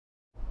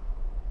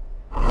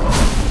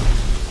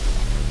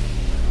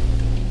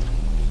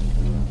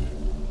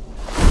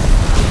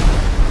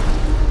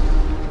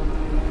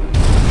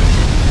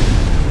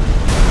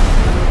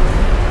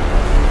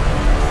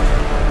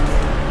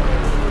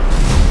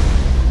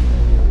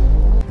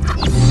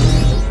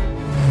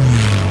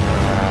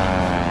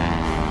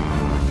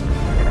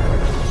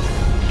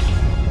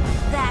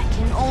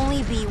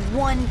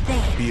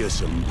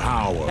fearsome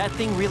power. That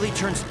thing really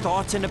turns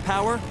thoughts into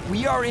power?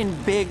 We are in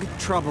big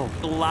trouble.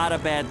 A lot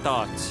of bad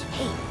thoughts.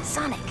 Hey,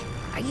 Sonic,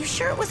 are you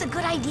sure it was a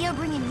good idea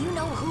bringing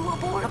you-know-who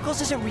aboard? Knuckles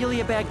isn't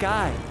really a bad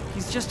guy.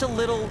 He's just a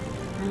little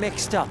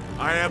mixed up.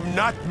 I am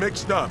not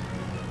mixed up.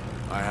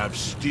 I have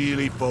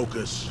steely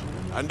focus.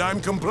 And I'm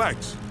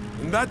complex.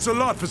 And that's a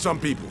lot for some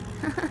people.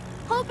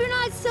 Hope you're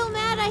not so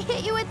mad I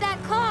hit you with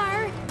that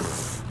car.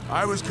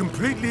 I was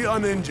completely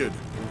uninjured.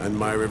 And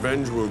my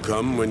revenge will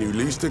come when you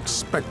least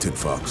expect it,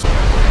 Fox.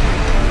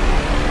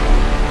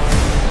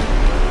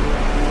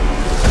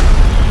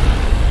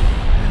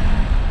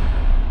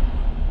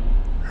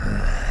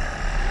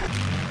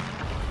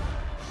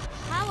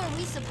 How are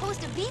we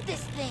supposed to beat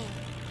this thing?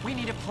 We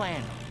need a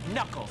plan.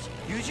 Knuckles,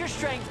 use your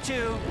strength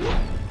to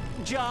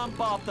jump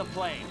off the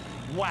plane.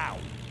 Wow.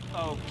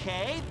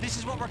 Okay, this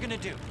is what we're gonna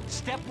do.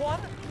 Step 1,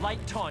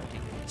 light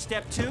taunting.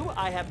 Step 2,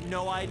 I have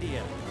no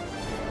idea.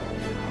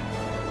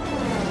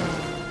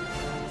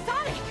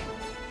 Sonic!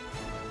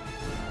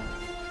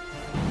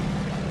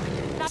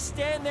 Not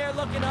stand there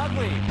looking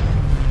ugly.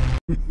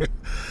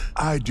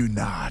 I do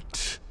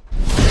not.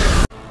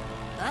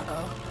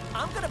 Uh-oh.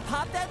 I'm gonna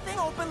pop that thing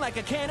open like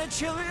a can of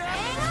chili.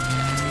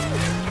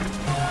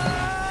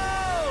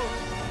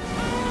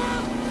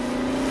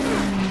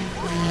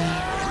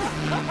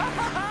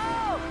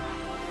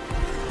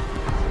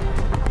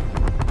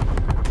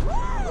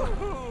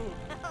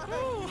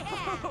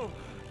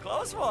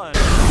 Close one.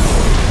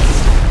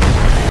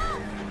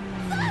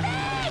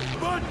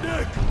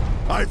 Budnick!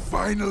 I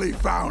finally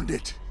found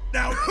it.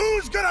 Now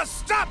who's gonna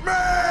stop me?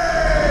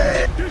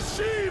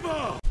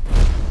 Deceiver!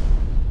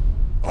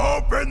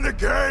 Open the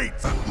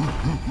gates!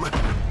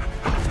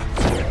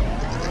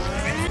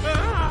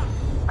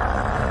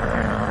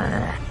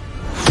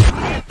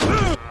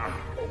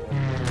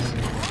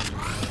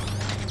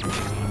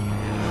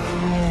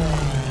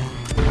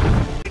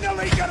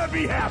 Finally gonna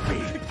be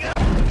happy!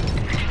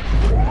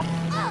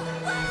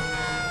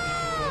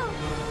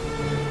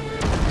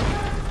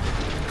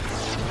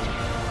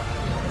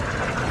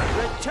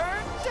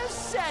 Return to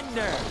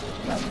sender.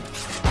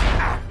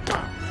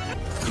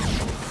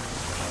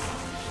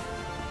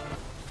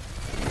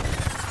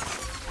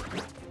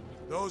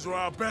 Those were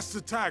our best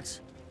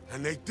attacks,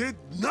 and they did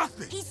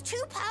nothing. He's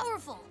too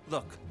powerful.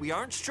 Look, we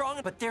aren't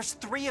strong, but there's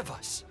 3 of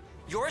us.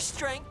 Your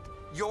strength,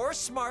 your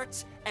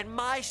smarts, and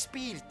my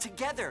speed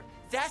together.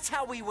 That's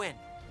how we win.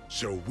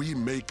 So we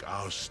make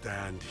our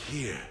stand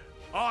here,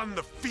 on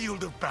the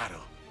field of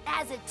battle.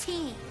 As a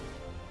team.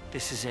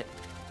 This is it.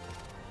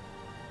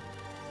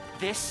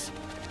 This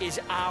is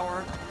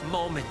our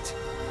moment.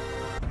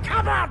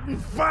 Come out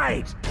and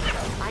fight!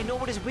 I know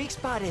what his weak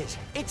spot is.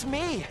 It's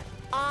me.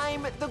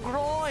 I'm the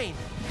groin.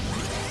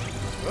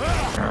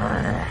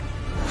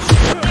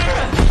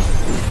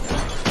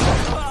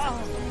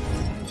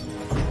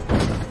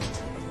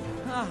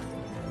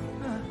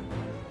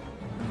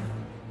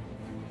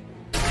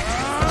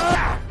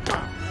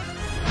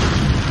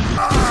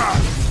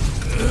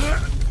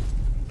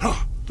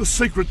 The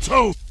sacred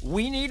toe!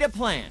 We need a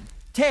plan.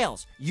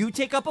 Tails, you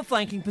take up a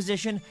flanking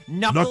position.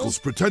 Knuckles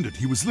pretended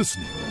he was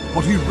listening,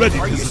 but he readied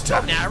Are you his still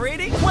attack.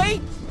 narrating?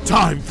 Wait!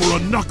 Time for a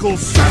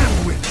Knuckles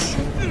sandwich!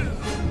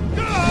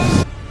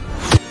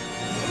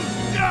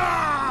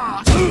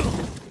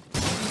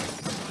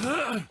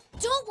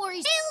 Don't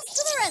worry, Tails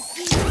to the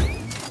rescue.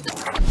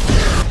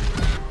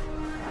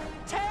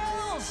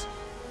 Tails!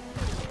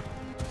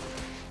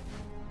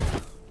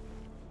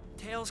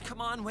 Tails, come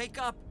on, wake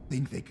up.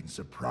 Think they can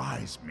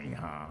surprise me,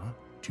 huh?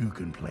 Two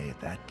can play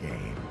at that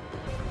game.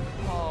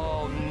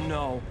 Oh,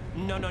 no.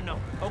 No, no, no.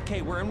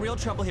 Okay, we're in real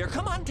trouble here.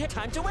 Come on,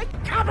 time to wake.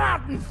 Come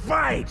out and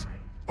fight!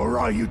 Or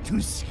are you too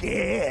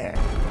scared?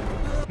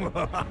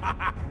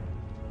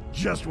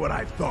 Just what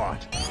I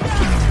thought.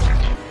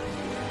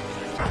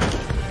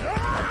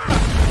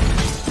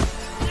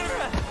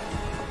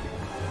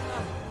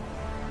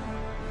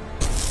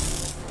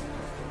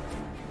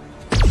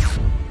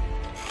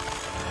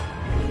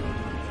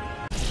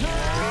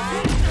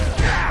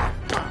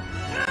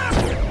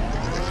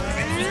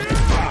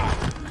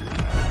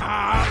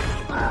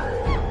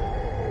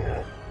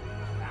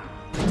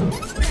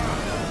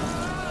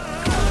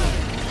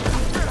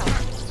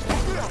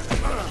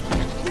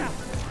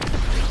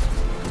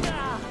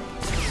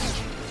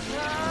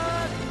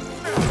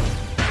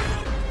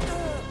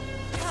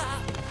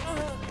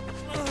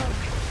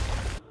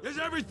 Is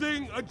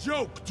everything a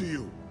joke to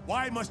you?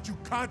 Why must you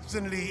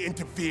constantly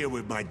interfere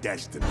with my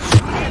destiny?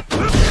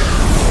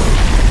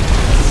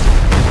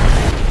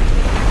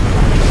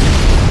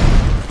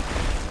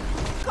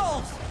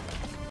 Knuckles!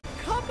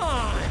 Come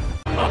on!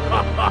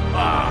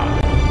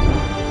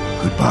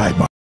 Goodbye,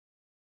 my...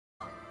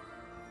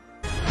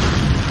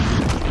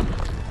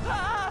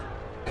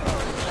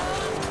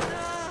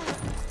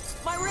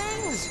 My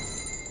rings!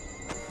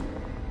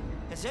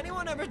 Has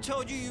anyone ever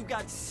told you you've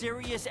got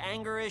serious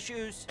anger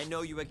issues? I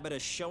know you admit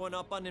us showing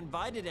up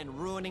uninvited and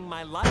ruining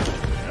my life.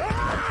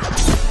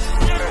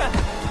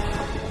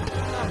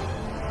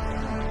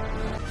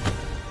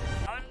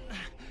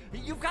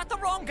 You've got the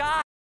wrong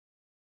guy.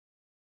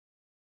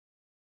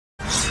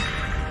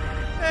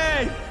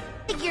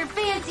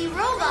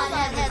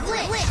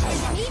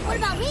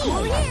 about me?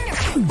 Over here.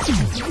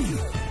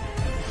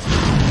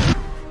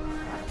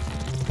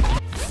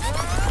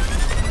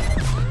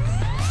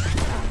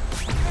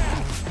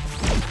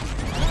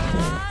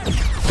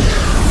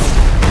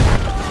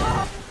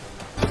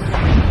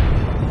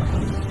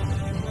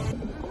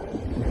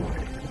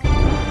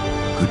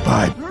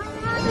 Goodbye.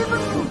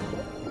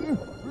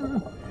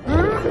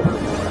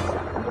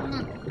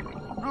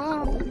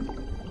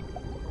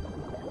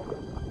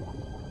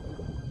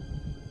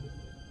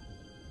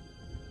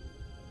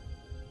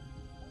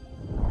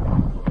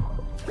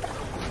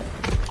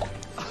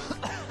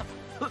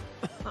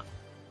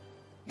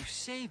 You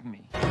saved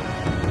me.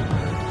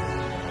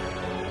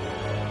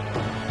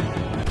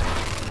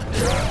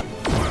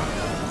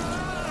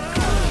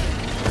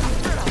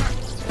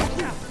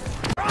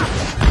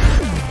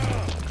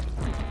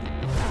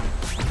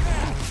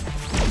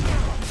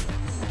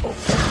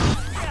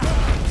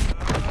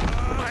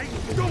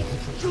 Don't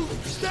you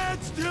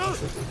stand still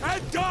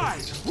and die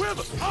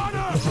with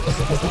honor!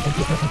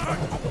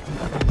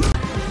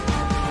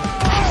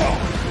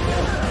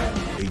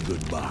 Say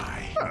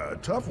goodbye. A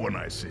tough one,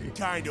 I see.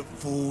 Kind of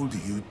fool do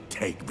you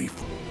take me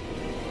for?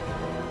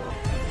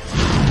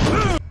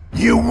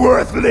 You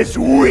worthless,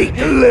 weak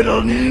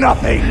little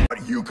nothing!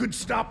 But you could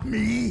stop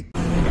me?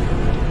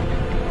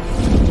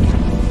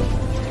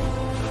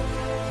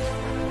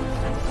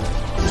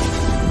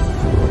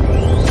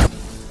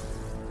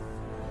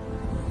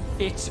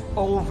 It's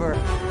over.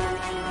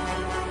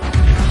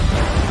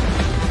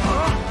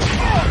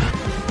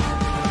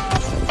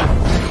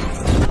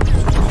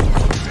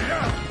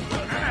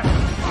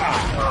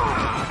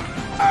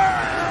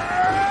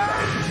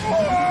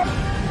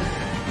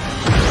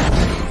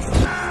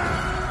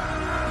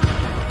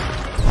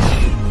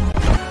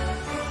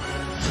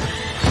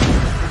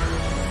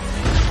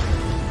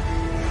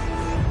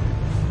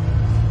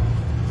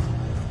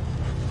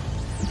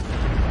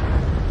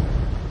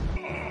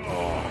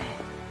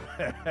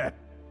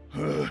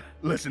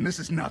 Listen, this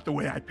is not the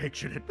way I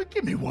pictured it, but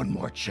give me one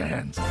more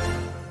chance.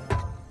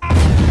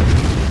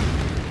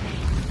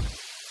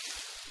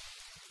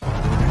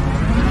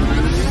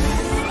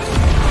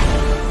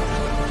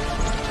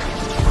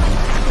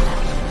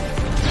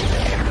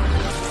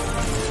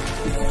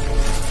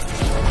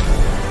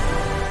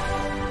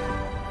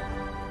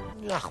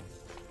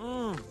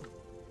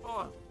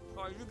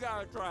 Oh, you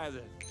gotta try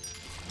this.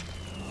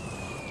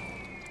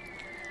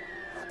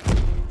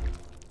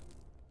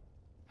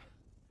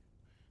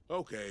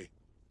 Okay,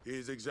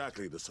 he's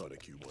exactly the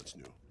Sonic you once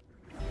knew.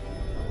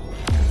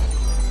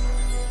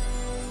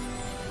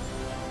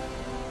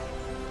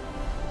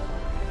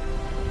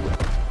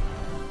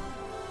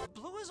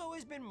 Blue has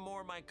always been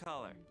more my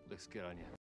color. Looks good on you.